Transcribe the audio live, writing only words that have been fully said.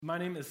My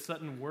name is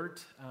Sutton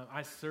Wirt.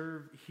 I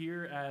serve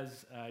here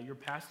as your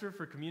pastor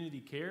for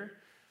community care,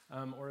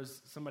 or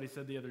as somebody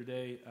said the other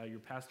day, your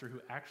pastor who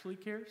actually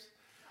cares.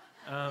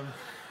 So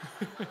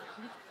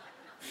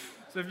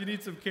if you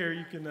need some care,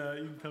 you can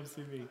come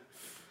see me.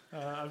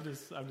 I'm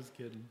just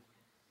kidding.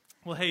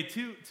 Well, hey,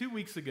 two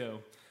weeks ago,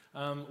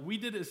 we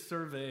did a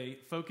survey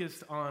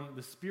focused on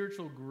the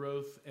spiritual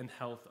growth and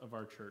health of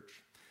our church.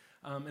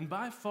 And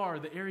by far,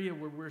 the area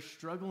where we're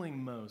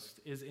struggling most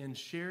is in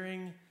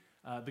sharing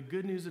the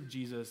good news of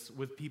Jesus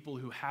with people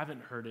who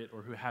haven't heard it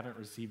or who haven't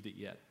received it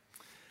yet.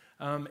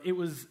 It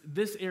was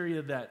this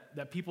area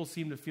that people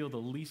seem to feel the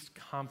least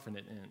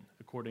confident in,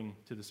 according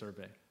to the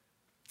survey.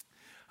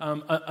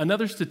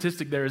 Another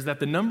statistic there is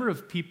that the number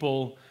of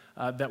people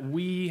that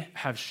we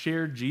have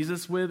shared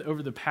Jesus with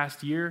over the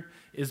past year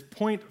is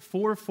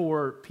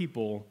 0.44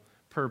 people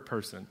per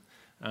person.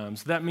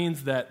 So that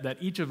means that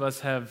each of us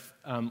have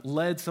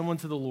led someone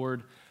to the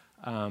Lord,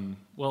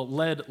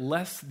 led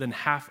less than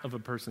half of a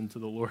person to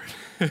the Lord.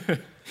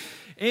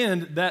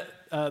 And that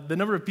the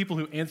number of people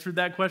who answered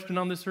that question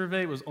on the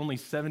survey was only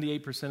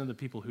 78% of the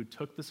people who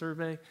took the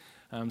survey.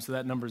 So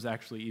that number is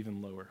actually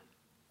even lower.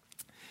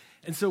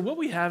 And so what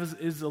we have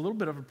is a little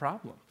bit of a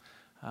problem.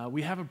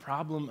 We have a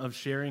problem of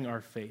sharing our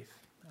faith.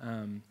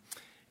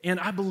 And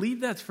I believe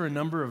that's for a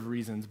number of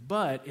reasons,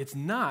 but it's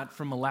not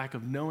from a lack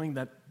of knowing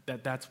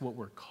that that's what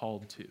we're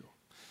called to.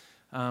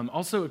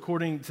 Also,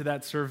 according to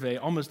that survey,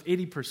 almost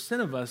 80%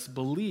 of us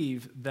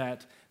believe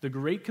that the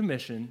Great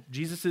Commission,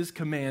 Jesus'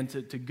 command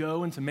to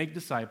go and to make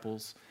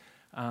disciples,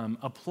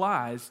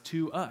 applies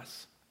to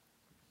us.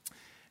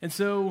 And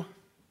so,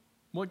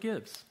 what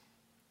gives?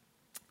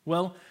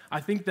 Well,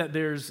 I think that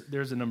there's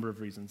a number of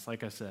reasons,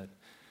 like I said.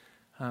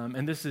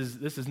 And this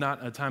is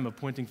not a time of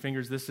pointing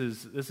fingers. This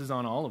is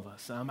on all of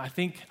us. I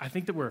think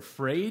that we're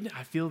afraid.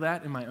 I feel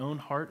that in my own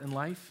heart and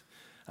life.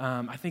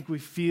 I think we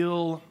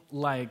feel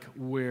like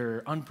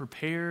we're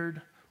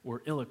unprepared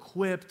or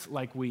ill-equipped,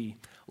 like we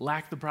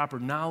lack the proper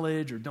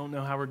knowledge or don't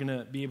know how we're going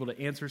to be able to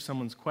answer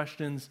someone's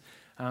questions.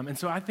 And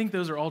so I think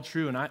those are all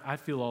true, and I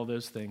feel all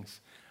those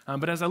things.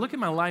 But as I look at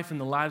my life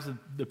and the lives of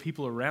the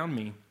people around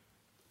me,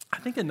 I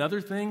think another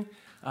thing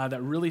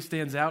that really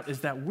stands out is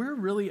that we're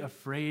really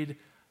afraid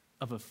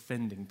of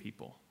offending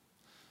people.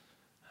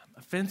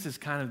 Offense is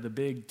kind of the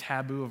big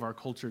taboo of our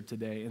culture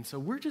today. And so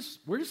we're just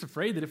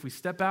afraid that if we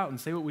step out and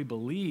say what we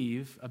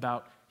believe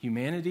about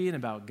humanity and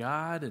about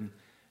God and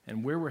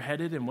where we're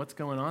headed and what's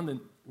going on, then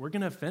we're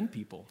going to offend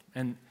people.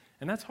 And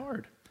that's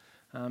hard.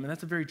 And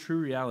that's a very true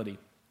reality.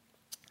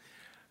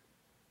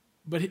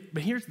 But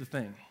here's the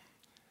thing.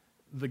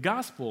 The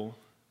gospel,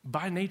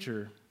 by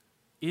nature,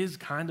 is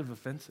kind of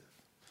offensive.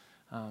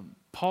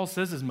 Paul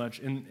says as much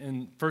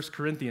in 1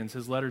 Corinthians,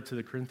 his letter to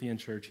the Corinthian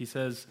church. He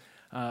says,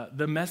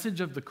 the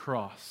message of the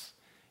cross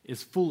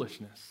is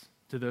foolishness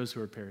to those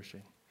who are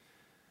perishing.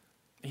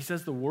 He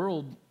says the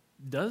world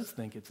does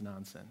think it's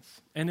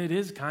nonsense, and it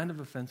is kind of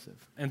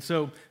offensive. And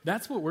so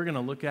that's what we're going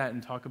to look at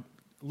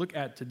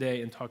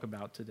today and talk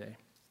about today.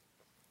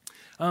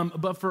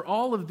 But for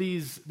all of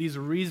these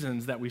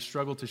reasons that we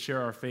struggle to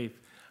share our faith,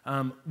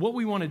 what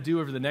we want to do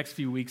over the next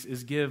few weeks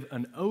is give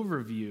an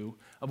overview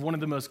of one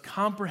of the most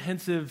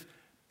comprehensive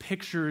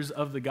pictures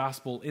of the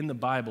gospel in the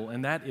Bible,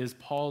 and that is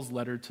Paul's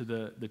letter to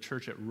the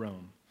church at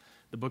Rome,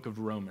 the book of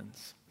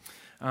Romans.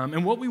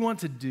 And what we want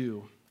to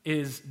do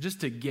is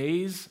just to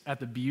gaze at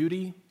the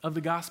beauty of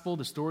the gospel,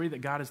 the story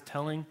that God is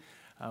telling.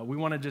 We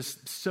want to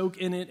just soak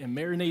in it and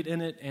marinate in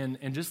it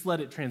and just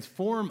let it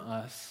transform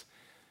us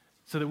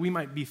so that we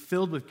might be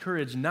filled with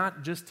courage,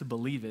 not just to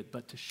believe it,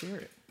 but to share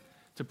it,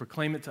 to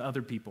proclaim it to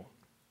other people.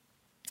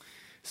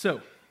 So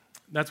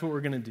that's what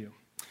we're going to do.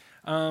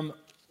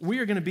 We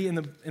are going to be in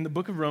the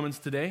book of Romans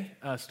today,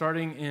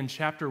 starting in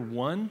chapter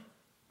 1.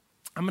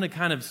 I'm going to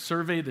kind of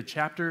survey the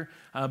chapter,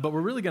 but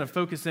we're really going to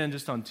focus in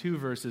just on two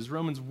verses,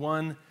 Romans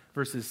 1,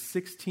 verses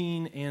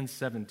 16 and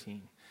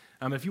 17.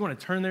 If you want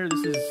to turn there,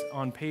 this is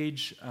on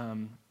page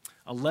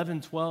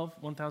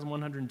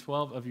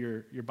 1112 of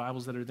your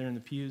Bibles that are there in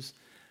the pews,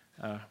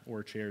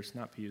 or chairs,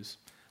 not pews.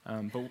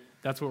 But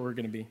that's what we're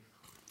going to be.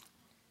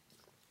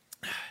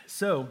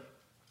 So,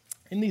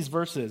 in these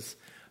verses,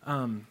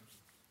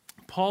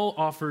 Paul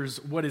offers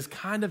what is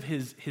kind of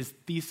his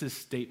thesis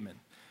statement.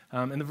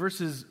 In the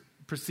verses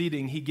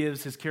preceding, he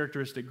gives his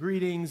characteristic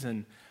greetings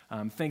and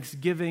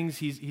thanksgivings.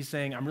 He's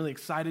saying, I'm really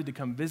excited to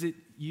come visit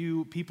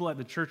you people at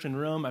the church in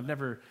Rome. I've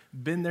never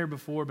been there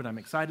before, but I'm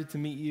excited to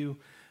meet you.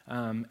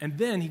 And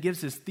then he gives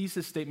his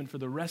thesis statement for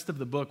the rest of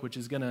the book, which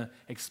is going to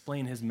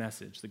explain his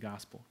message, the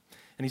gospel.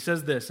 And he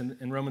says this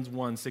in Romans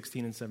 1,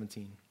 16 and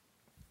 17.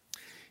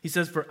 He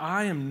says, "For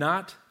I am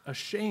not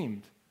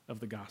ashamed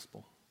of the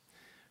gospel,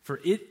 for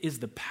it is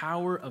the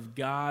power of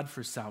God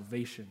for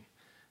salvation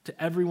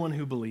to everyone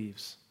who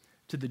believes,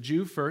 to the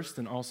Jew first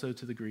and also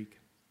to the Greek.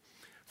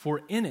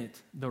 For in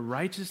it the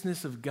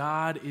righteousness of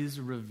God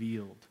is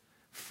revealed,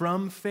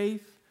 from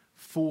faith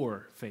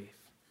for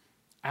faith.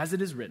 As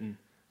it is written,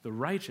 the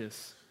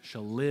righteous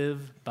shall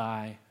live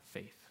by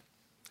faith."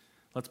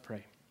 Let's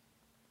pray.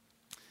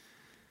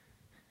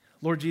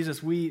 Lord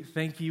Jesus, we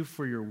thank you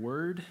for your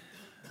word.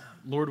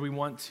 Lord, we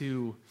want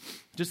to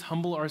just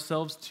humble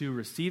ourselves to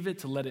receive it,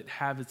 to let it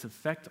have its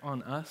effect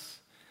on us.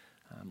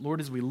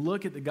 Lord, as we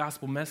look at the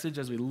gospel message,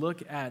 as we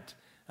look at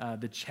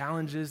the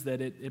challenges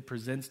that it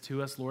presents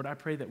to us, Lord, I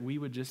pray that we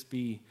would just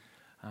be,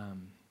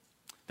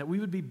 that we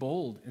would be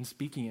bold in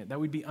speaking it,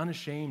 that we'd be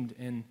unashamed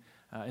in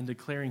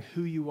declaring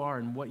who you are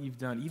and what you've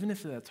done, even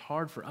if that's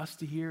hard for us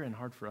to hear and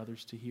hard for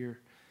others to hear.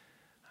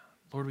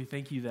 Lord, we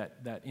thank you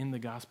that in the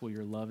gospel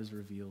your love is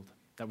revealed,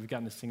 that we've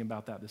gotten to sing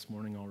about that this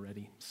morning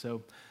already.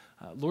 So,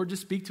 Lord,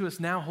 just speak to us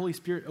now. Holy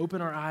Spirit,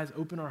 open our eyes,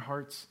 open our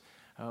hearts.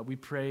 We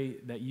pray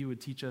that you would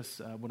teach us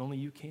what only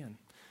you can.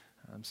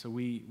 So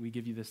we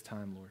give you this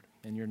time, Lord,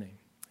 in your name.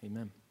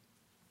 Amen.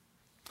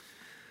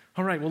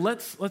 All right, well,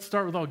 let's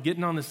start with all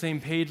getting on the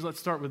same page. Let's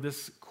start with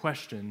this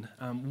question.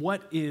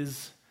 What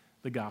is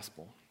the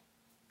gospel?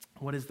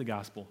 What is the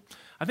gospel?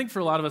 I think for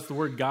a lot of us, the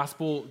word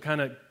gospel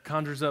kind of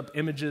conjures up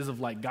images of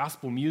like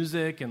gospel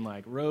music and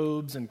like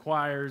robes and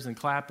choirs and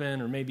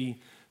clapping, or maybe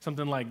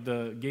something like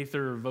the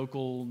Gaither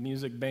vocal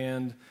music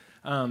band.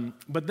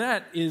 But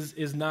that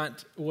is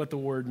not what the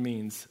word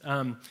means.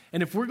 And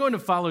if we're going to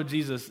follow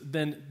Jesus,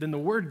 then the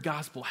word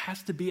gospel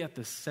has to be at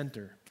the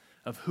center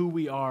of who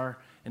we are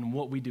and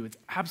what we do. It's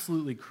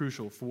absolutely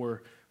crucial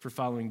for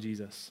following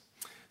Jesus.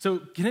 So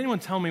can anyone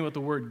tell me what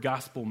the word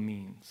gospel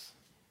means?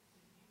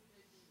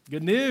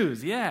 Good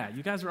news. Yeah,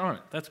 you guys are on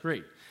it. That's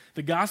great.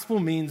 The gospel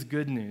means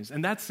good news.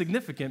 And that's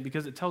significant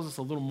because it tells us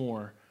a little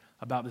more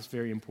about this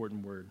very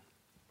important word.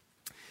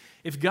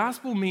 If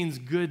gospel means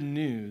good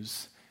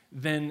news,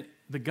 then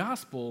the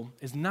gospel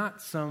is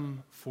not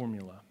some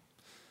formula.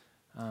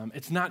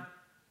 It's not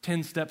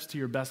 10 steps to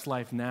your best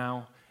life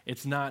now.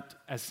 It's not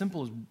as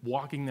simple as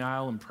walking the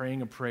aisle and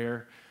praying a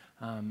prayer.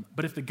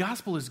 But if the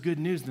gospel is good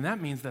news, then that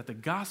means that the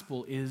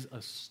gospel is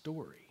a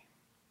story.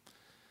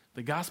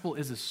 The gospel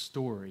is a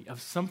story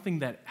of something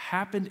that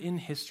happened in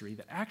history,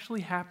 that actually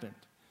happened,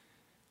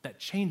 that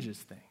changes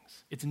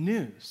things. It's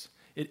news.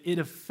 It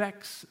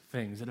affects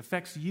things. It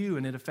affects you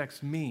and it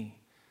affects me.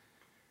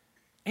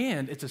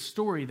 And it's a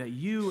story that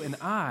you and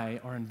I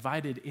are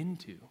invited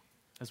into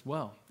as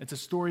well. It's a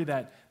story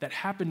that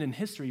happened in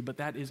history, but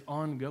that is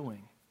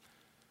ongoing.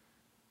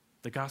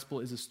 The gospel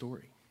is a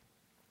story.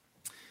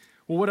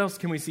 Well, what else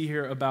can we see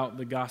here about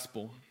the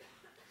gospel?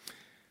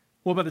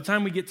 Well, by the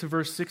time we get to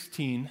verse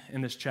 16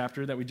 in this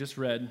chapter that we just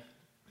read,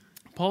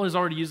 Paul has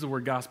already used the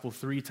word gospel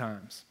 3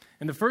 times.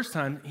 And the first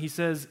time, he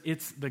says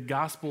it's the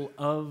gospel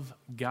of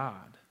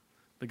God.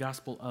 The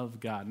gospel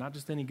of God. Not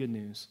just any good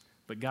news,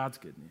 but God's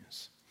good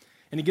news.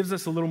 And he gives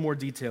us a little more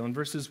detail. In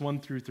verses 1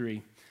 through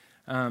 3,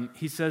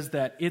 he says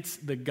that it's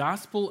the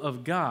gospel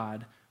of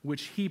God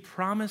which he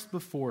promised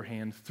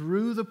beforehand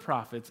through the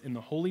prophets in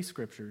the Holy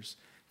Scriptures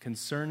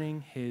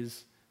concerning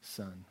his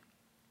Son.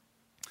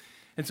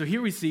 And so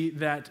here we see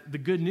that the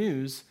good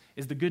news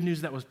is the good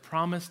news that was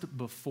promised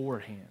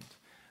beforehand.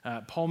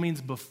 Paul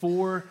means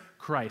before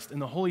Christ. In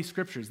the Holy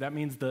Scriptures, that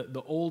means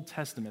the Old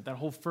Testament, that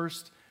whole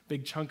first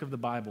big chunk of the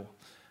Bible.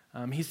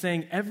 He's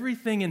saying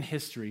everything in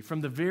history,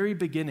 from the very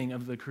beginning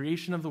of the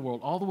creation of the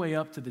world all the way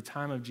up to the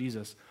time of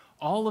Jesus,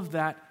 all of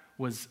that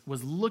was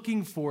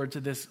looking forward to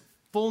this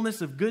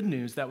fullness of good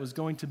news that was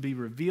going to be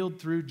revealed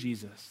through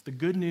Jesus. The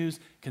good news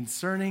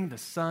concerning the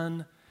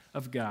Son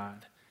of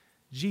God,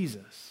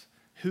 Jesus,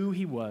 who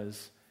he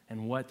was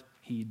and what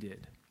he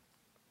did.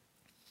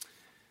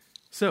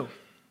 So,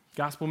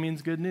 gospel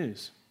means good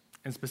news,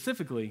 and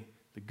specifically,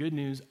 the good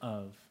news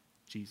of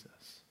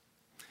Jesus.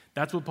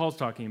 That's what Paul's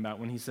talking about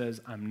when he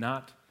says, I'm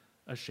not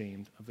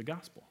ashamed of the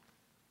gospel.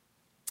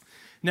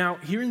 Now,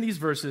 here in these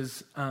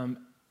verses,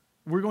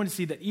 we're going to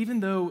see that even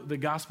though the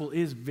gospel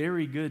is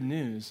very good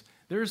news,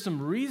 there are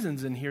some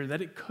reasons in here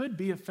that it could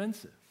be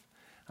offensive.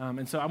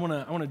 And so I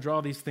want to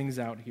draw these things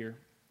out here.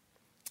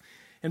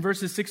 In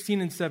verses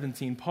 16 and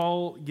 17,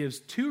 Paul gives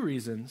 2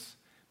 reasons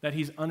that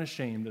he's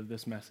unashamed of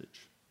this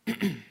message.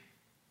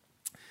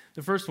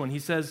 The first one, he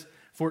says,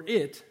 for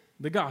it,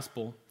 the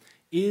gospel,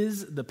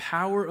 is the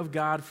power of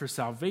God for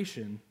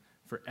salvation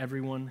for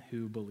everyone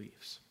who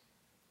believes.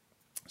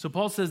 So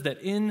Paul says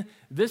that in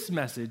this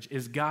message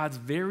is God's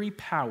very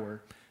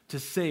power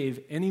to save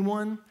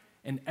anyone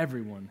and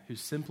everyone who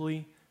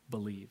simply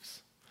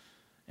believes.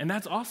 And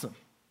that's awesome.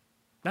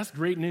 That's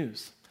great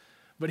news.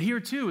 But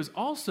here too is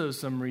also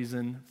some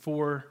reason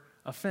for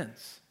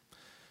offense.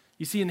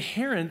 You see,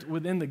 inherent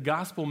within the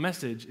gospel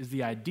message is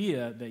the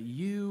idea that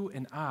you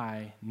and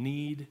I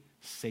need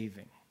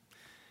saving.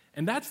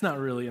 And that's not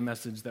really a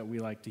message that we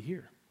like to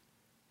hear.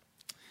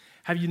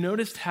 Have you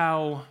noticed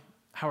how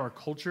our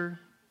culture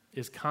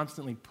is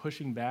constantly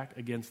pushing back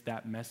against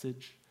that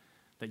message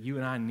that you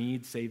and I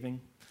need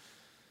saving?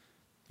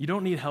 You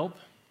don't need help.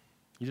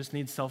 You just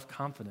need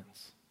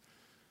self-confidence.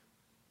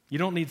 You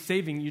don't need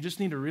saving. You just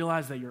need to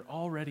realize that you're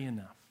already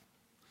enough.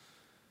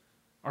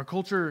 Our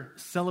culture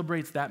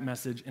celebrates that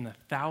message in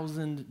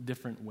 1,000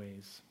 different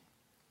ways.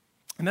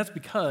 And that's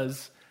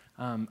because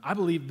I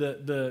believe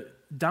the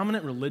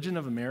dominant religion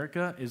of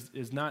America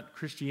is not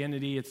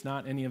Christianity. It's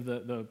not any of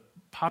the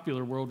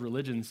popular world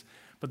religions.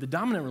 But the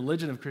dominant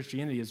religion of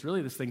Christianity is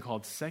really this thing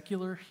called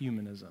secular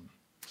humanism.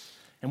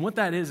 And what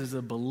that is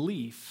a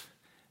belief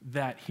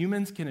that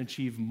humans can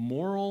achieve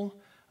moral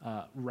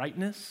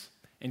rightness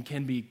and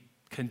can be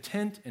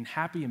content and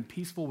happy and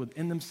peaceful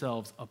within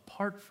themselves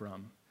apart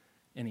from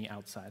any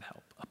outside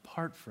help,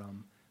 apart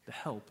from the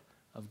help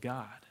of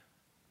God.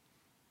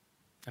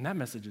 And that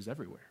message is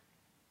everywhere.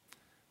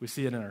 We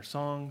see it in our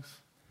songs,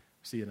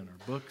 we see it in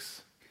our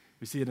books,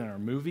 we see it in our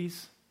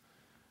movies.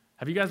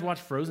 Have you guys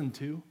watched Frozen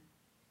 2?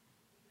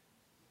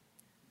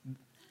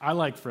 I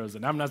like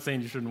Frozen. I'm not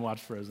saying you shouldn't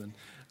watch Frozen.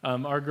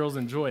 Our girls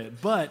enjoy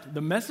it. But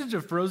the message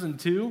of Frozen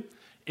 2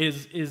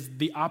 is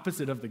the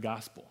opposite of the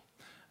gospel.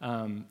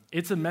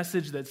 It's a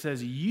message that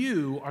says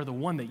you are the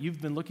one that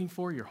you've been looking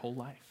for your whole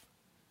life.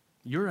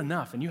 You're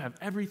enough, and you have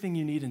everything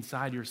you need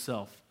inside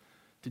yourself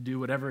to do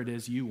whatever it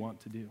is you want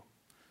to do.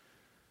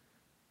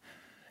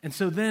 And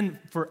so then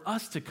for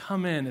us to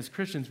come in as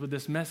Christians with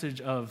this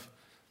message of,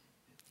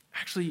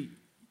 actually,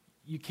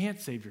 you can't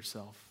save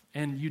yourself,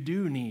 and you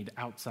do need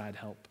outside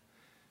help,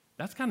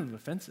 that's kind of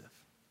offensive,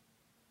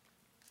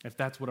 if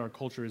that's what our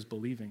culture is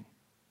believing.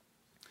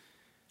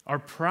 Our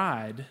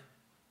pride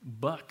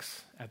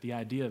bucks at the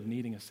idea of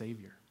needing a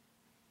Savior.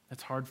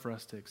 That's hard for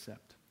us to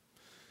accept.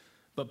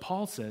 But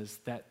Paul says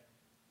that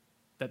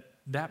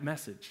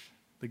message,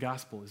 the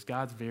gospel, is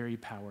God's very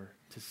power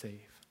to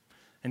save.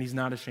 And he's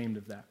not ashamed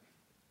of that.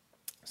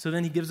 So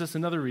then he gives us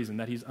another reason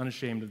that he's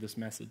unashamed of this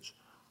message.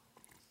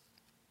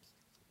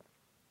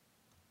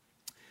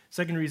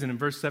 Second reason, in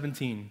verse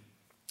 17,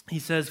 he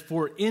says,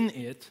 "For in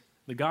it,"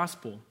 the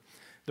gospel,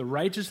 "the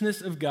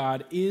righteousness of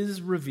God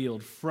is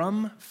revealed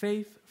from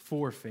faith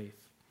for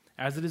faith.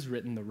 As it is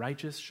written, the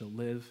righteous shall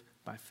live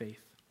by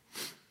faith."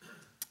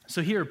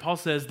 So here, Paul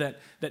says that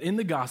in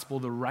the gospel,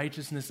 the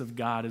righteousness of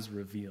God is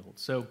revealed.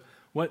 So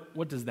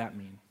what does that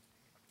mean?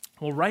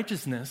 Well,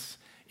 righteousness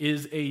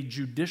is a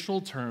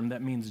judicial term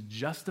that means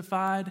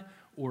justified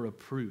or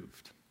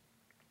approved.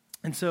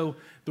 And so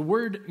the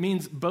word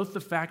means both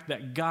the fact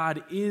that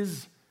God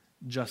is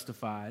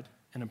justified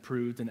and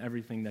approved in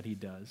everything that he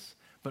does,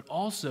 but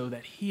also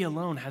that he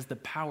alone has the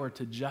power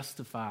to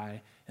justify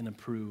and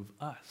approve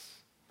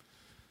us.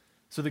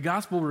 So the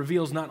gospel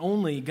reveals not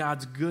only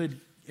God's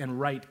good and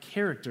right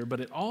character, but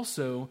it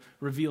also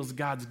reveals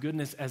God's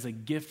goodness as a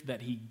gift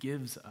that he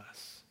gives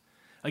us,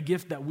 a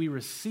gift that we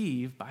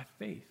receive by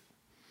faith.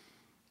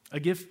 A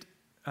gift,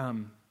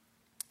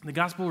 the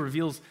gospel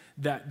reveals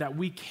that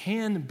we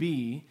can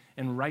be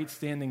in right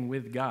standing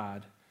with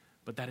God,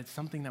 but that it's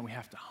something that we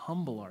have to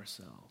humble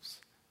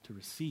ourselves to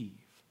receive,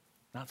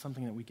 not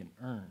something that we can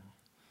earn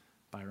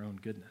by our own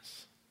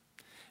goodness.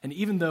 And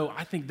even though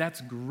I think that's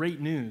great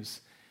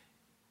news,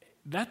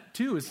 that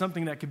too is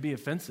something that could be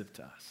offensive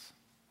to us.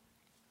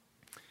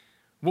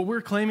 What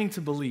we're claiming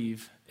to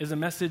believe is a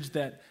message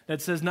that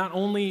says not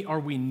only are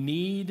we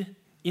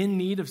in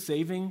need of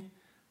saving,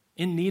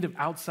 in need of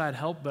outside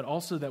help, but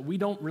also that we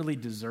don't really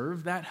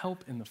deserve that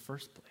help in the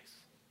first place.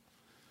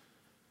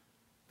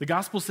 The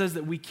gospel says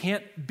that we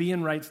can't be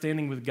in right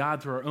standing with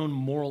God through our own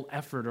moral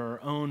effort or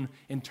our own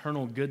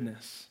internal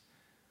goodness,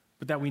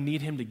 but that we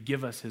need him to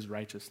give us his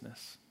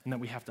righteousness and that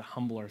we have to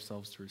humble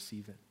ourselves to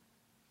receive it.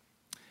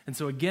 And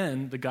so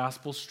again, the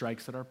gospel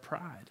strikes at our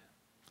pride.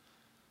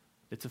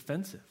 It's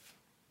offensive.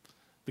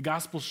 The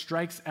gospel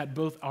strikes at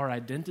both our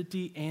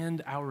identity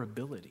and our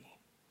ability.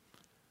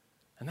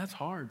 And that's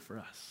hard for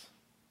us.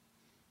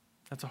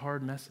 That's a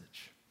hard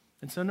message.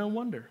 And so no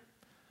wonder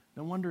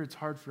it's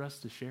hard for us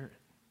to share it.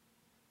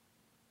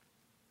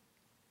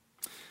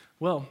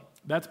 Well,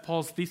 that's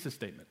Paul's thesis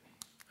statement.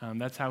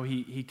 That's how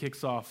he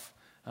kicks off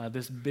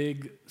this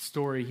big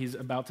story he's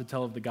about to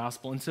tell of the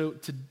gospel. And so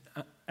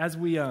as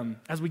we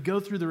go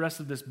through the rest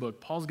of this book,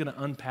 Paul's going to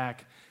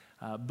unpack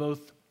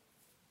both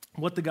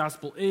what the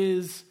gospel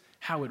is,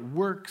 how it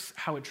works,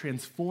 how it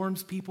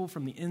transforms people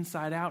from the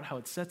inside out, how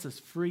it sets us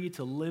free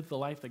to live the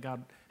life that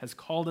God has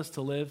called us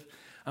to live.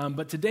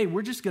 But today,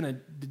 we're just going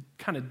to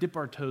kind of dip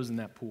our toes in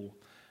that pool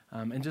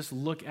and just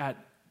look at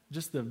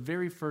just the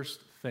very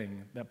first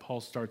thing that Paul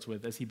starts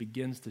with as he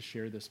begins to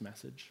share this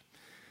message.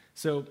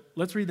 So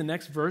let's read the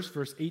next verse,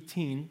 verse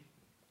 18.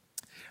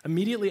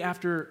 Immediately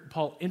after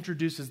Paul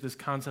introduces this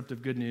concept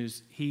of good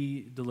news,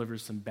 he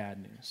delivers some bad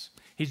news.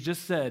 He's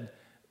just said,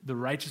 the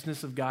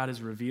righteousness of God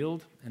is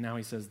revealed, and now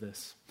he says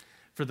this: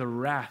 "For the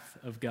wrath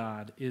of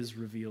God is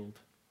revealed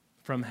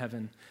from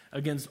heaven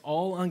against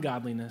all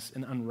ungodliness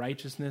and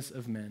unrighteousness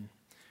of men,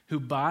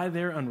 who by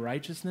their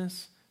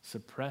unrighteousness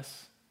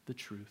suppress the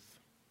truth."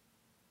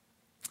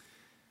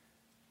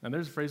 Now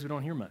there's a phrase we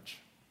don't hear much: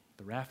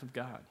 the wrath of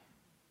God.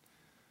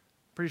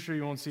 Pretty sure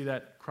you won't see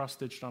that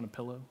cross-stitched on a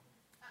pillow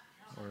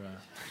or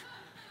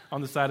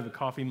on the side of a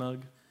coffee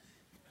mug.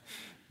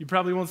 You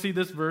probably won't see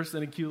this verse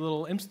in a cute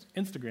little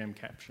Instagram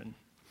caption.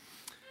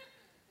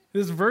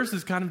 This verse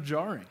is kind of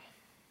jarring.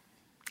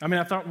 I mean,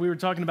 I thought we were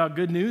talking about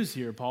good news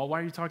here, Paul.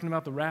 Why are you talking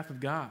about the wrath of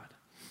God?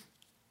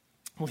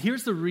 Well,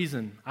 here's the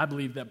reason I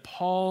believe that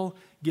Paul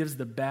gives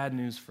the bad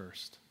news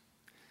first.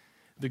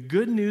 The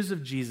good news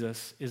of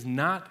Jesus is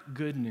not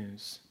good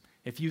news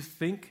if you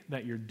think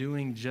that you're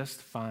doing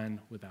just fine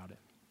without it.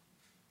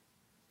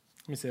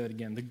 Let me say that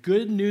again. The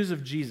good news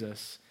of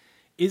Jesus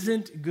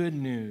isn't good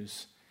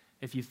news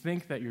if you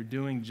think that you're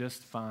doing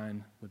just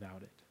fine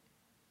without it.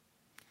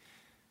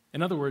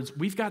 In other words,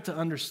 we've got to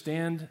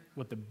understand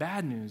what the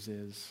bad news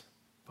is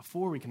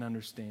before we can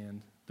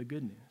understand the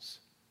good news.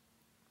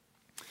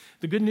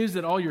 The good news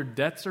that all your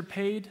debts are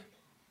paid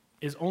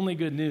is only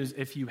good news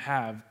if you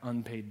have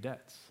unpaid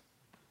debts.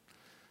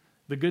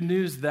 The good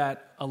news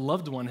that a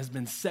loved one has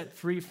been set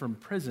free from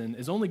prison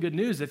is only good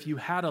news if you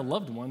had a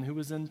loved one who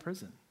was in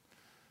prison.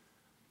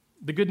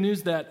 The good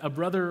news that a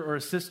brother or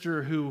a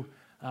sister who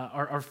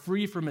are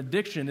free from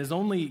addiction is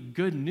only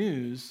good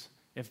news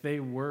if they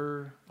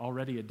were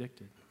already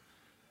addicted.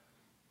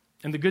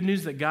 And the good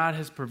news that God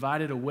has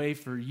provided a way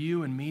for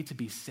you and me to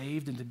be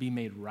saved and to be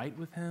made right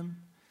with him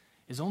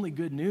is only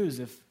good news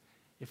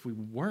if we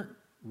weren't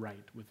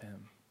right with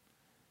him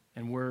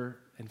and were,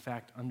 in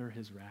fact, under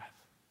his wrath.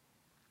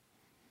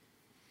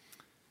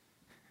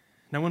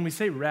 Now, when we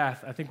say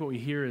wrath, I think what we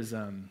hear is,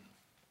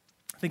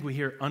 we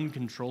hear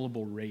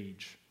uncontrollable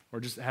rage, or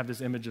just have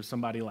this image of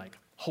somebody like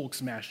Hulk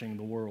smashing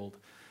the world.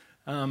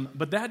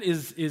 But that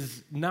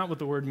is not what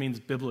the word means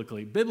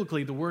biblically.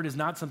 Biblically, the word is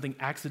not something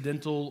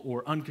accidental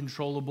or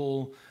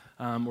uncontrollable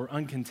or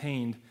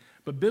uncontained.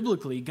 But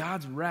biblically,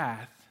 God's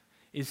wrath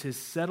is his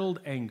settled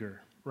anger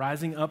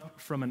rising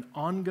up from an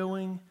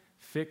ongoing,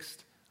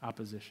 fixed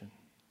opposition.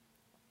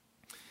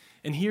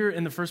 And here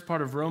in the first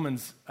part of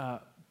Romans,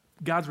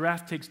 God's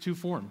wrath takes two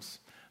forms.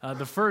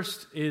 The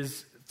first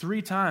is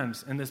 3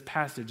 times in this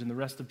passage, in the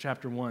rest of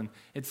chapter 1,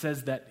 it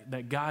says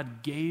that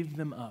God gave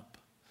them up.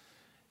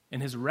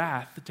 And his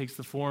wrath takes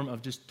the form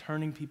of just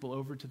turning people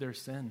over to their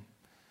sin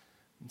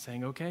and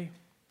saying, okay,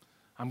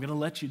 I'm going to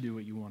let you do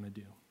what you want to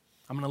do.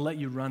 I'm going to let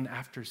you run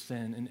after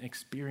sin and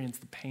experience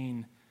the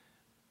pain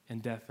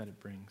and death that it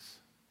brings.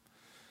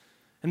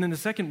 And then the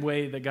second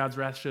way that God's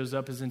wrath shows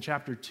up is in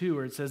chapter 2,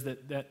 where it says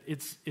that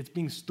it's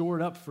being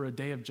stored up for a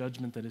day of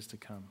judgment that is to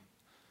come.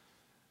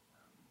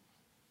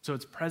 So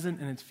it's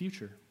present and it's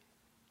future.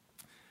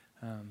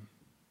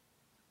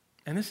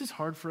 And this is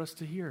hard for us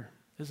to hear,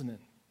 isn't it?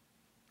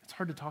 It's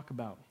hard to talk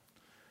about.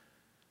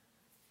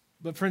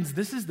 But friends,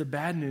 this is the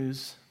bad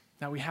news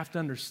that we have to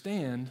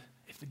understand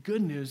if the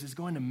good news is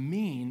going to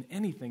mean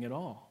anything at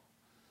all.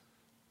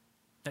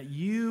 That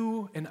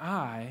you and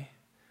I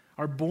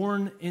are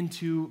born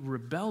into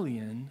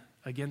rebellion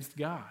against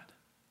God.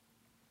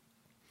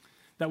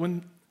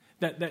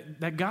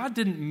 That God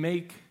didn't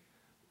make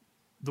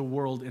the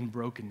world in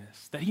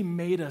brokenness, that he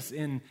made us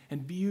in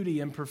beauty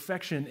and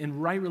perfection, in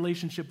right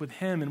relationship with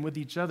him and with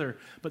each other.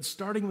 But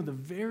starting with the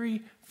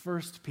very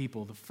first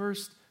people, the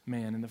first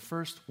man and the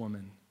first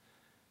woman,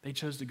 they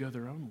chose to go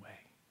their own way,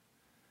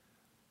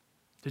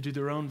 to do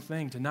their own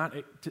thing,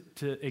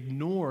 to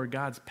ignore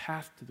God's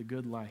path to the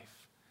good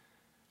life.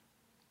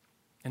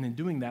 And in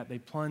doing that, they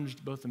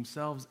plunged both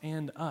themselves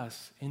and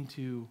us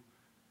into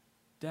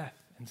death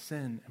and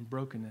sin and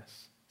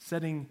brokenness,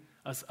 setting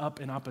us up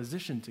in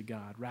opposition to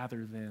God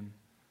rather than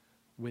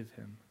with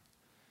him.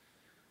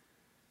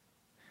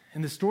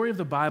 And the story of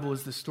the Bible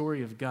is the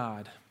story of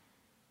God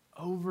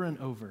over and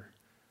over,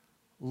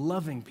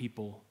 loving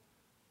people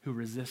who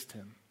resist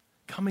him,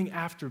 coming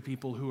after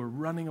people who are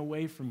running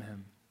away from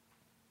him,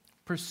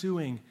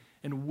 pursuing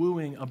and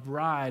wooing a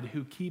bride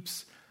who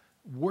keeps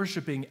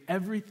worshiping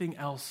everything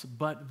else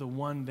but the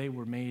one they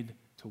were made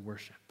to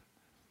worship.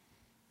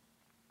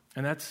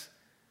 And that's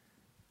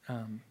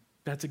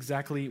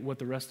exactly what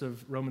the rest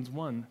of Romans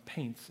 1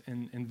 paints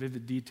in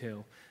vivid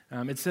detail.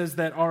 It says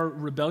that in our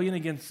rebellion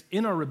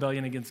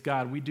against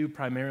God, we do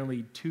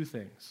primarily 2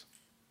 things.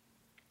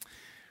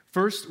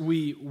 First,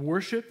 we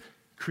worship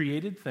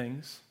created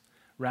things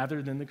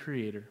rather than the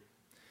Creator.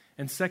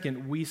 And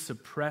second, we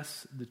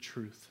suppress the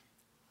truth.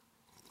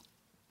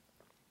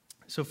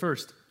 So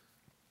first,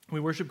 we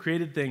worship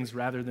created things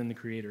rather than the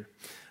Creator.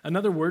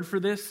 Another word for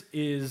this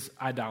is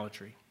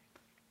idolatry.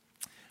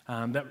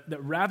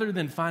 That rather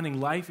than finding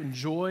life and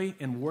joy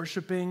in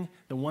worshiping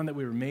the one that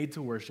we were made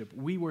to worship,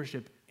 we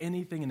worship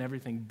anything and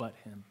everything but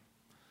him.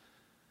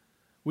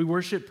 We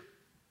worship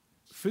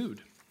food,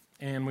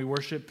 and we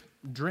worship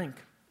drink,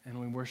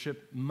 and we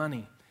worship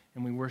money,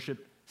 and we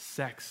worship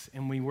sex,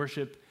 and we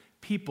worship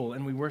people,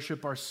 and we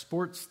worship our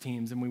sports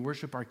teams, and we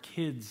worship our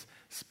kids'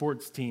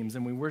 sports teams,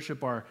 and we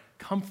worship our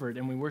comfort,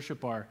 and we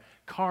worship our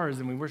cars,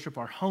 and we worship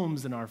our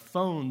homes and our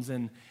phones,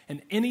 and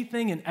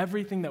anything and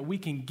everything that we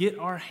can get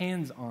our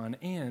hands on,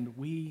 and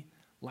we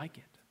like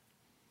it.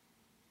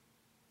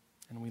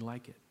 And we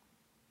like it.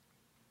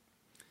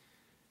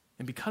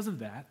 And because of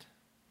that,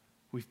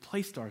 we've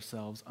placed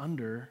ourselves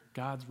under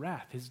God's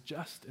wrath, his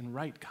just and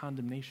right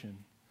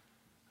condemnation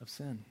of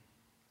sin.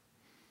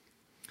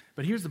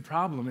 But here's the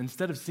problem.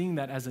 Instead of seeing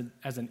that as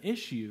an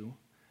issue,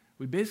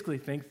 we basically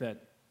think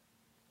that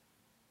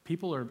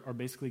people are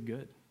basically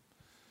good.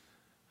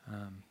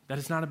 That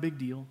it's not a big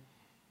deal.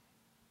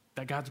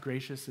 That God's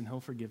gracious and he'll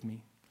forgive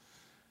me.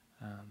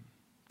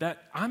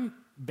 That I'm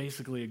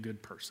basically a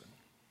good person.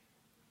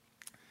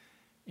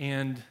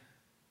 And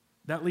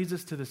That leads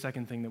us to the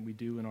second thing that we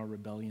do in our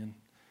rebellion.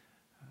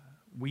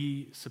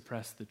 We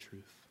suppress the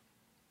truth.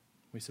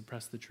 We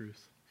suppress the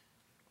truth.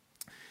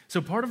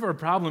 So part of our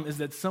problem is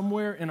that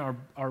somewhere in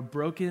our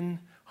broken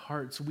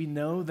hearts, we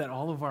know that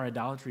all of our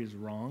idolatry is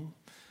wrong.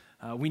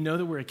 We know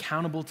that we're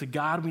accountable to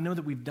God. We know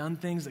that we've done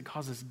things that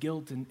cause us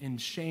guilt and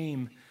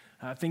shame,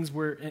 things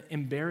we're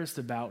embarrassed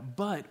about,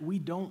 but we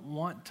don't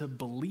want to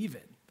believe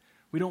it.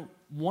 We don't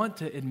want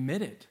to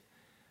admit it.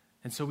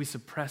 And so we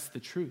suppress the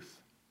truth.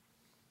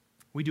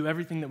 We do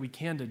everything that we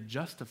can to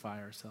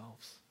justify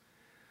ourselves.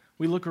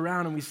 We look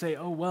around and we say,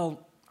 oh,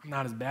 well, I'm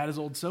not as bad as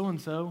old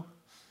so-and-so.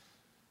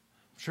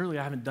 Surely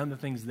I haven't done the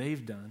things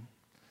they've done.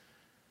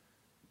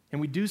 And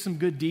we do some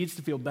good deeds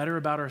to feel better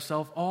about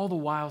ourselves, all the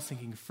while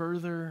sinking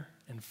further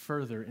and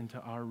further into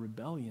our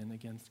rebellion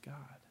against God.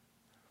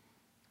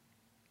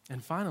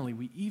 And finally,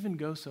 we even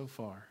go so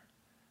far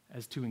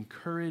as to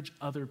encourage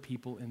other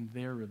people in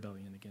their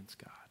rebellion against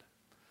God.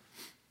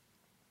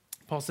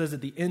 Paul says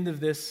at the end of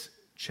this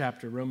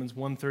chapter, Romans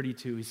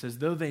 1:32, he says,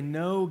 though they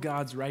know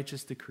God's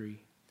righteous decree,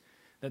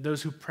 that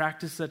those who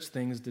practice such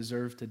things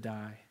deserve to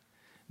die,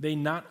 they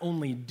not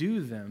only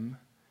do them,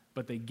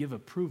 but they give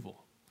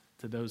approval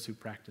to those who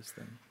practice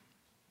them.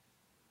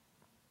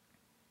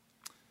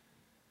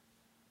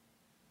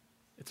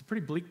 It's a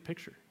pretty bleak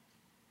picture.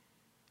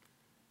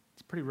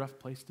 It's a pretty rough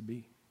place to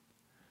be.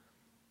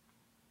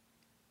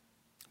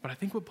 But I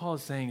think what Paul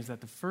is saying is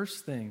that the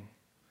first thing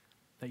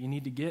that you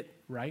need to get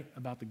right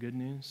about the good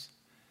news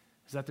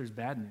is that there's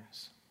bad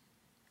news.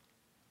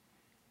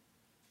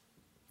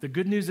 The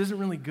good news isn't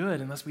really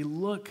good unless we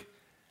look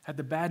at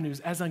the bad news,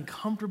 as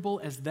uncomfortable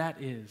as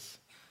that is.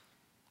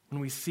 When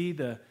we see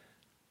the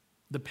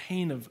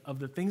pain of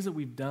the things that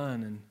we've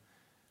done and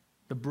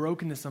the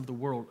brokenness of the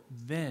world,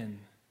 then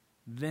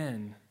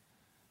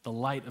the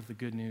light of the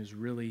good news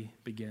really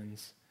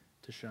begins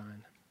to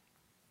shine.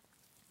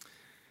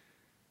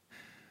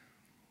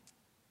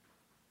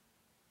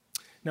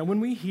 Now,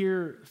 when we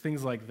hear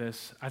things like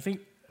this, I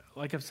think,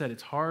 like I've said,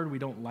 it's hard. We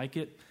don't like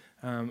it.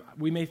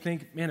 We may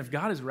think, man, if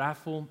God is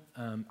wrathful,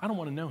 I don't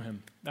want to know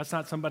him. That's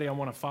not somebody I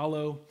want to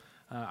follow.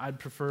 I'd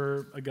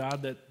prefer a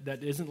God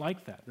that isn't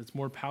like that, that's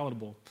more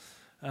palatable.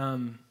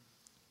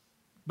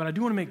 But I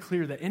do want to make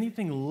clear that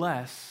anything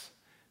less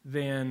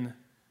than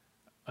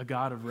a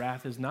God of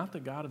wrath is not the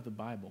God of the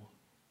Bible.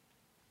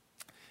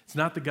 It's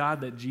not the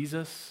God that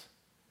Jesus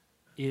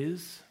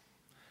is.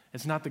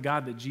 It's not the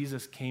God that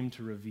Jesus came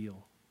to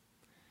reveal.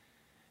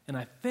 And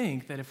I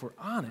think that if we're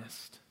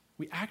honest,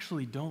 we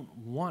actually don't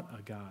want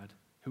a God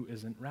who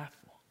isn't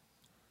wrathful.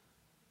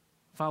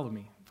 Follow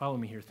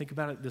me here. Think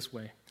about it this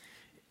way.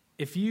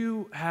 If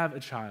you have a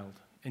child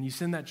and you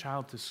send that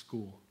child to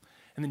school,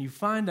 and then you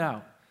find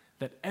out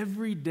that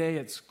every day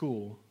at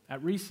school,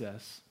 at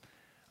recess,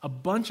 a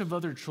bunch of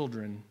other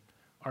children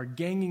are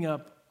ganging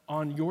up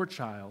on your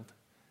child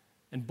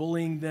and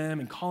bullying them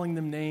and calling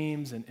them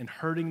names and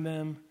hurting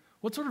them,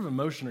 what sort of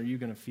emotion are you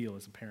going to feel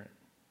as a parent?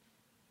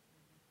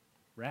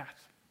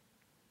 Wrath.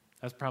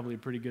 That's probably a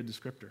pretty good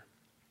descriptor.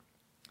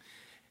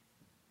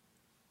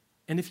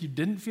 And if you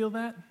didn't feel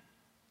that,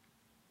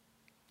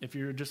 if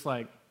you're just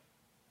like,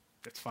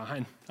 it's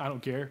fine, I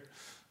don't care,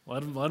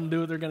 let them do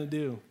what they're going to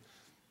do,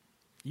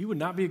 you would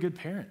not be a good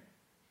parent.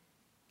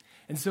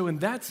 And so in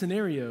that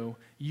scenario,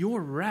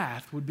 your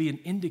wrath would be an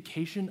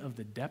indication of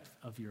the depth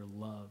of your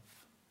love.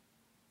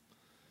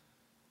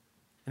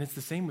 And it's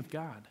the same with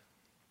God.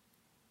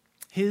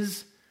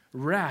 His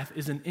wrath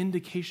is an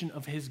indication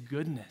of his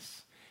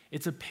goodness.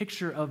 It's a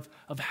picture of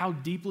how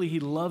deeply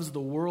he loves the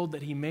world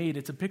that he made.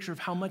 It's a picture of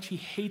how much he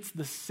hates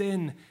the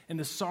sin and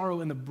the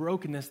sorrow and the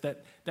brokenness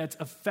that's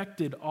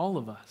affected all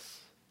of us.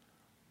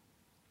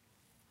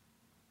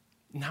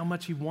 And how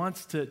much he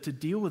wants to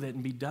deal with it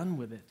and be done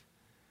with it.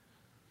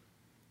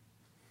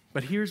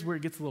 But here's where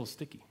it gets a little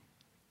sticky.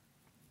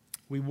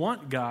 We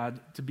want God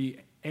to be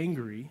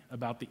angry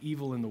about the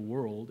evil in the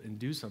world and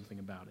do something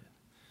about it.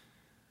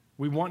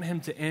 We want him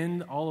to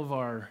end all of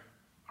our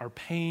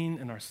pain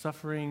and our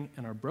suffering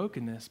and our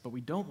brokenness, but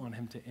we don't want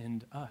him to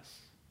end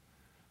us.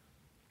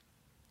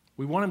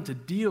 We want him to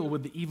deal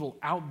with the evil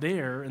out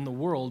there in the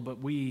world, but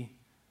we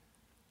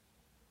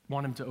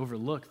want him to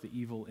overlook the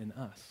evil in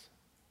us.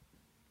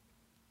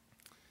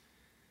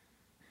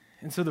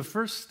 And so the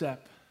first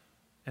step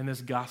in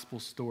this gospel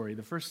story,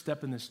 the first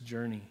step in this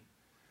journey,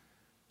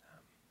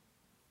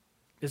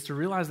 is to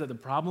realize that the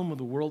problem with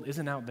the world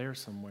isn't out there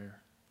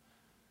somewhere,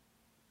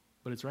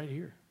 but it's right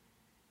here.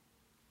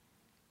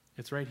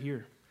 It's right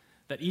here.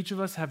 That each of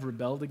us have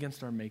rebelled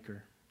against our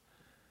Maker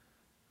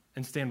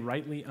and stand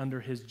rightly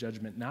under his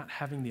judgment, not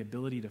having the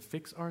ability to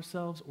fix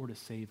ourselves or to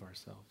save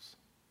ourselves.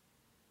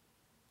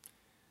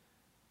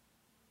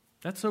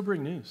 That's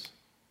sobering news.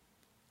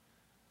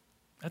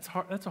 That's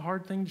a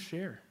hard thing to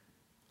share.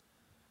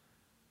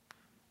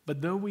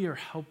 But though we are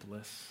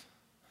helpless,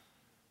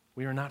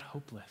 we are not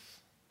hopeless,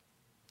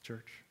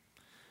 church.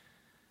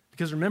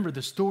 Because remember,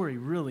 the story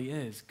really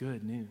is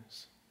good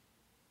news.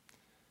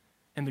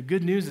 And the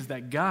good news is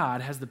that God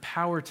has the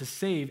power to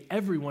save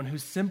everyone who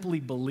simply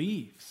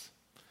believes.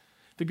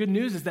 The good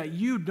news is that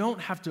you don't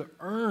have to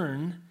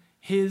earn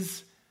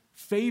his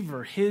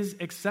favor, his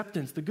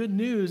acceptance. The good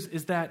news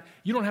is that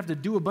you don't have to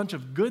do a bunch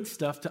of good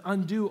stuff to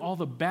undo all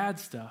the bad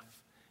stuff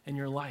in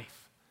your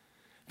life.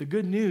 The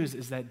good news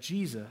is that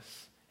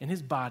Jesus, in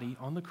his body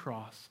on the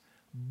cross,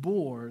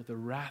 bore the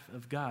wrath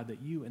of God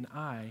that you and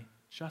I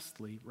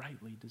justly,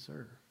 rightly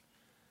deserve.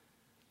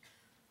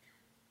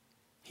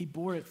 He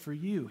bore it for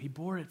you. He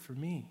bore it for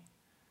me.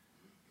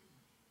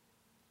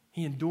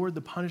 He endured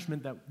the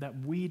punishment that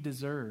we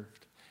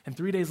deserved. And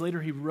 3 days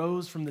later, he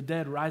rose from the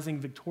dead, rising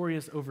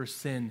victorious over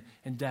sin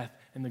and death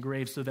and the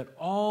grave, so that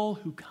all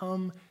who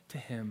come to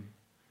him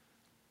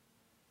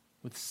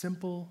with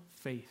simple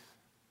faith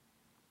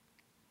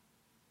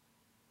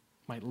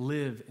might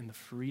live in the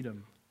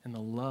freedom and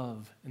the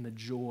love and the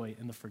joy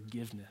and the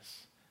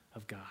forgiveness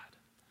of God.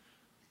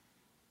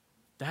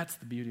 That's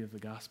the beauty of the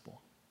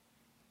gospel.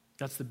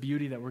 That's the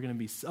beauty that we're going to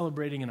be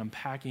celebrating and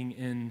unpacking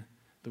in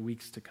the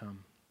weeks to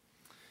come.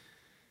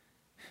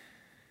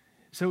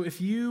 So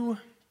if you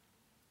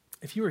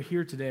are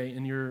here today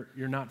and you're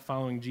not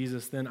following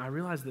Jesus, then I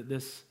realize that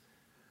this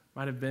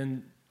might have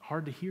been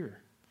hard to hear.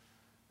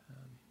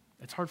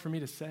 It's hard for me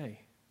to say.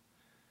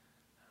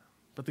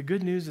 But the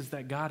good news is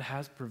that God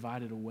has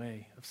provided a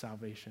way of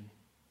salvation.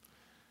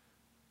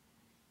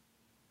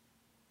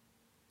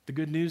 The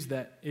good news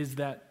is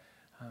that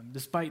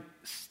despite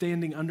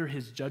standing under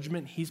his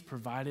judgment, he's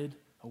provided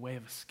a way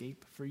of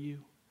escape for you,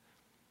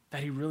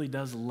 that he really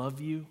does love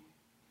you,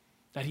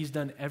 that he's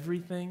done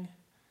everything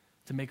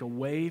to make a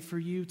way for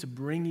you, to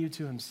bring you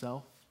to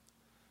himself,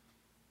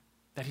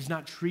 that he's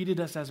not treated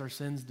us as our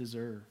sins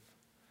deserve,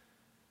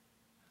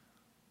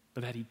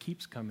 but that he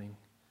keeps coming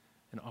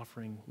and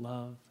offering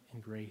love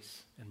and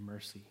grace and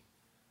mercy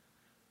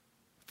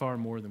far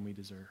more than we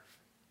deserve.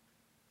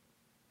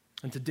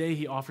 And today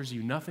he offers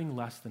you nothing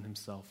less than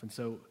himself. And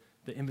so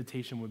the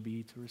invitation would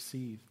be to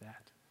receive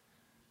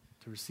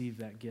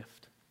that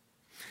gift.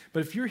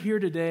 But if you're here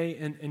today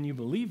and you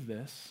believe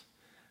this,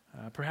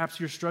 perhaps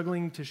you're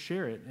struggling to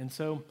share it. And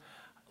so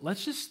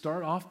let's just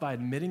start off by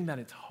admitting that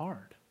it's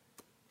hard.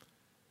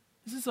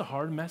 This is a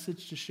hard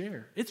message to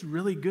share. It's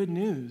really good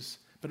news,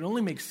 but it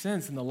only makes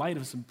sense in the light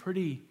of some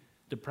pretty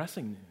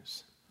depressing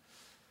news.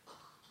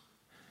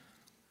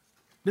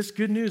 This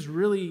good news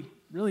really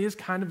is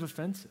kind of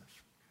offensive.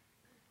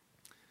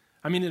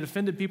 I mean, it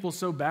offended people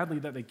so badly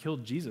that they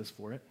killed Jesus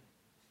for it.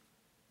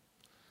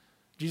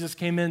 Jesus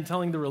came in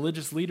telling the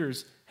religious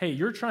leaders, hey,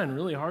 you're trying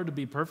really hard to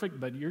be perfect,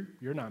 but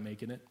you're not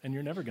making it, and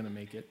you're never going to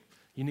make it.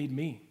 You need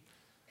me.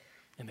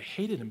 And they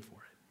hated him for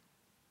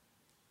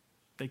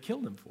it. They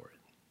killed him for it.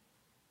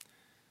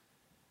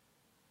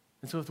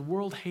 And so if the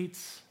world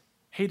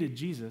hated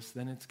Jesus,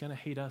 then it's going to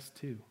hate us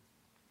too.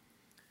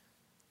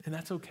 And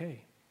that's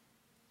okay.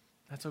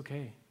 That's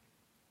okay.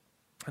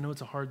 I know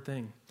it's a hard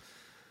thing.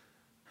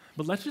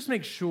 But let's just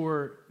make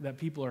sure that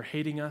people are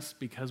hating us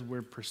because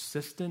we're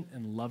persistent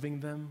in loving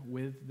them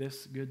with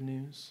this good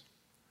news.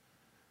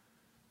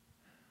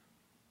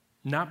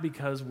 Not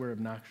because we're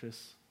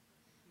obnoxious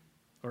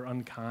or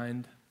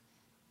unkind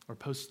or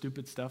post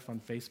stupid stuff on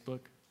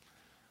Facebook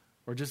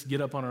or just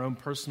get up on our own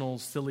personal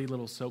silly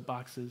little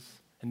soapboxes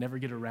and never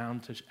get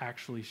around to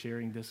actually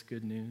sharing this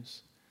good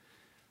news.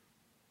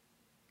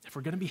 If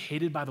we're going to be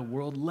hated by the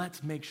world,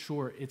 let's make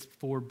sure it's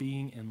for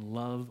being in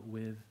love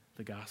with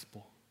the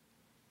gospel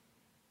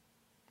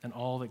and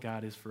all that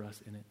God is for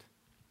us in it.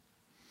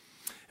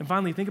 And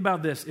finally, think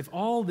about this. If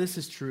all this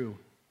is true,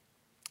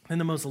 then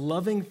the most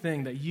loving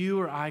thing that you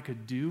or I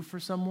could do for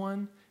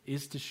someone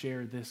is to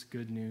share this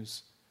good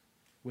news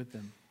with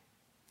them.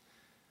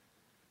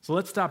 So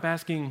let's stop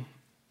asking,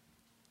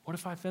 what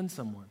if I offend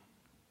someone?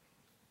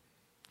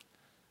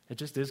 It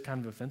just is kind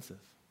of offensive.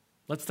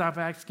 Let's stop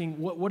asking,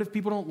 what if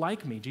people don't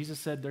like me? Jesus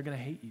said they're going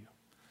to hate you.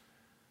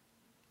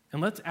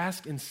 And let's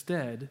ask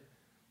instead,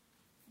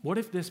 what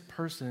if this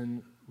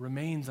person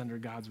remains under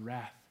God's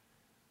wrath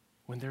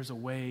when there's a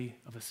way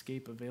of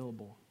escape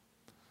available?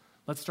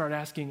 Let's start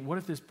asking, what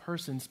if this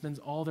person spends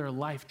all their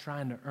life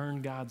trying to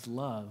earn God's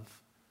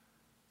love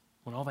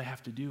when all they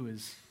have to do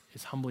is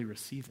humbly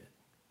receive it?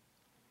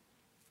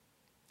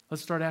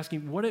 Let's start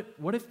asking, what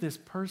if this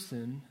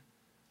person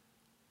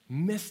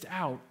missed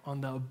out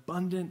on the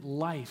abundant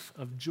life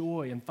of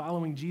joy and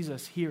following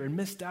Jesus here and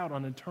missed out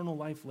on eternal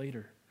life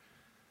later?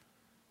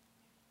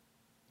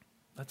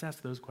 Let's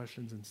ask those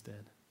questions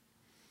instead.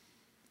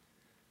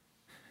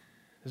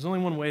 There's only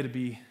one way to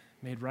be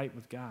made right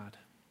with God,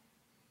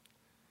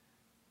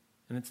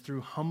 and it's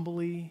through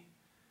humbling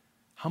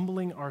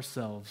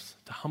ourselves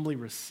to humbly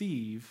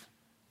receive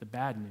the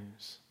bad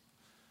news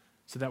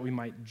so that we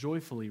might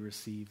joyfully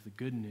receive the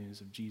good news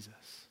of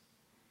Jesus,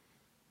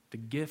 the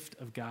gift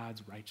of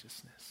God's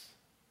righteousness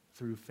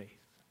through faith.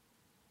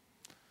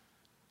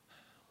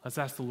 Let's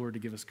ask the Lord to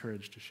give us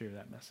courage to share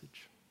that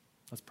message.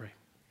 Let's pray.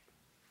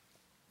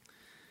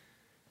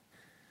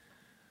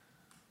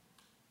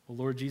 Well,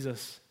 Lord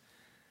Jesus,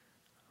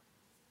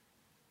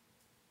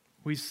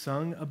 we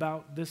sung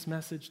about this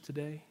message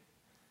today.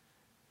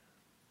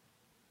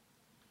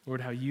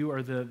 Lord, how you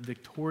are the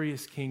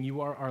victorious King.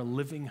 You are our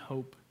living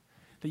hope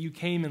that you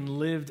came and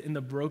lived in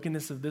the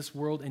brokenness of this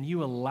world, and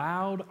you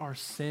allowed our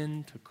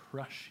sin to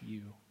crush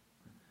you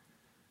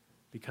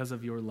because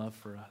of your love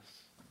for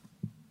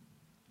us.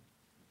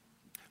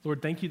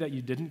 Lord, thank you that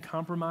you didn't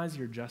compromise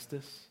your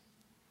justice,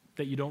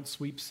 that you don't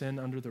sweep sin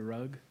under the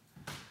rug,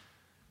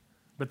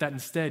 but that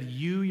instead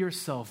you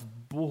yourself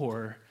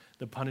bore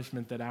the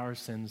punishment that our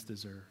sins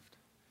deserved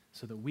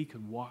so that we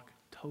could walk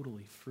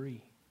totally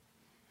free.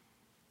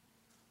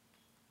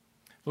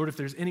 Lord, if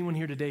there's anyone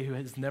here today who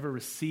has never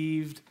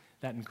received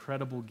that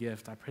incredible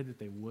gift, I pray that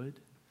they would.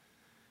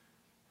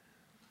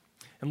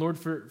 And Lord,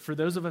 for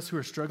those of us who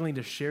are struggling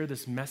to share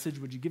this message,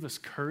 would you give us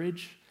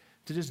courage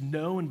to just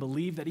know and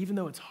believe that even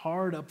though it's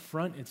hard up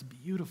front, it's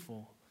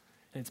beautiful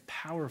and it's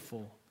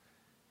powerful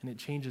and it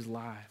changes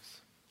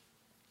lives.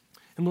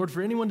 And Lord,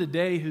 for anyone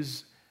today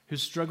who's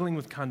struggling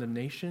with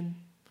condemnation,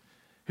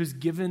 who's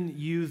given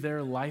you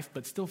their life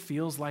but still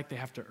feels like they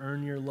have to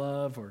earn your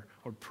love or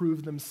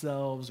prove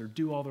themselves or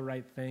do all the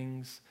right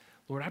things,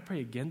 Lord, I pray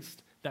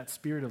against that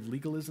spirit of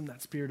legalism,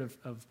 that spirit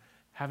of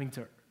having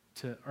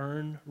to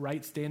earn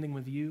right standing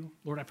with you.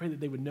 Lord, I pray that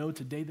they would know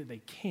today that they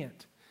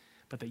can't,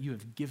 but that you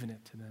have given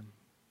it to them.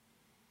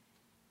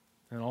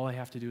 And all they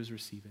have to do is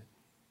receive it.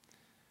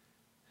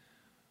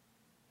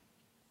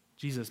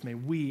 Jesus, may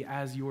we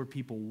as your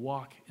people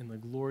walk in the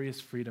glorious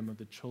freedom of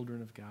the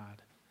children of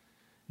God,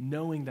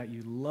 knowing that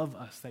you love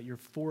us, that you're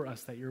for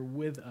us, that you're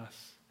with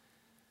us,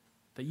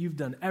 that you've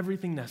done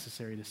everything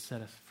necessary to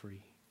set us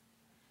free.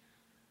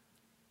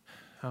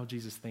 Oh,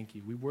 Jesus, thank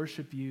you. We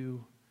worship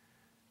you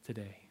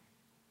today.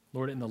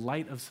 Lord, in the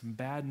light of some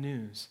bad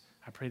news,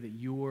 I pray that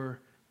your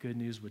good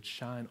news would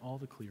shine all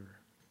the clearer.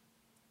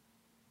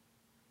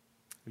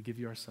 We give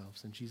you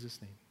ourselves. In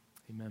Jesus' name,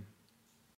 amen.